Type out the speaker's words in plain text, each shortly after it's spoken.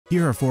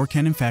Here are 4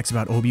 canon facts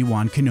about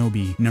Obi-Wan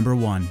Kenobi. Number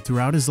 1.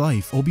 Throughout his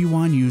life,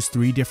 Obi-Wan used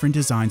 3 different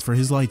designs for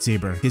his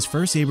lightsaber. His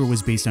first saber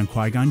was based on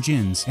Qui-Gon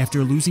Jinn's.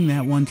 After losing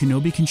that one,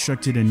 Kenobi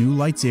constructed a new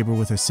lightsaber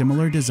with a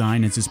similar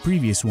design as his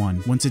previous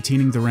one. Once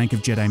attaining the rank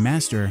of Jedi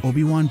Master,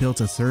 Obi-Wan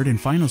built a third and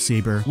final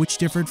saber, which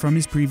differed from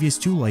his previous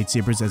 2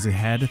 lightsabers as it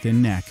had a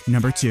thin neck.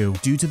 Number 2.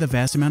 Due to the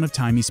vast amount of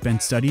time he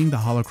spent studying the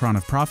Holocron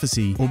of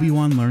Prophecy,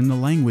 Obi-Wan learned the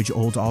language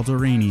Old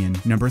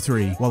Alderaanian. Number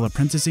 3. While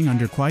apprenticing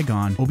under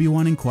Qui-Gon,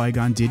 Obi-Wan and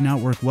Qui-Gon did not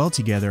work well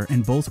together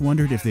and both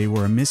wondered if they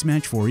were a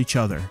mismatch for each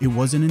other. It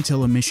wasn't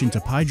until a mission to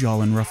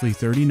Pijal in roughly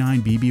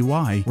 39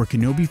 BBY where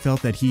Kenobi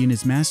felt that he and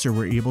his master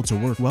were able to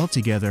work well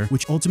together,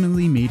 which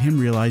ultimately made him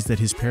realize that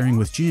his pairing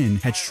with Jinn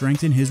had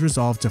strengthened his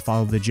resolve to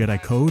follow the Jedi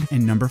Code.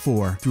 And number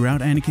 4. Throughout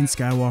Anakin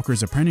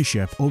Skywalker's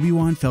apprenticeship,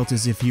 Obi-Wan felt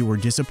as if he were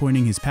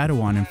disappointing his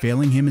Padawan and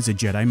failing him as a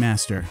Jedi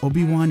Master.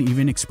 Obi-Wan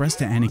even expressed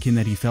to Anakin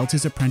that he felt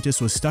his apprentice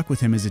was stuck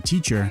with him as a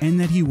teacher and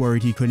that he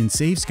worried he couldn't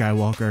save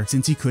Skywalker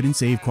since he couldn't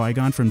save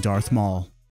Qui-Gon from Darth Maul.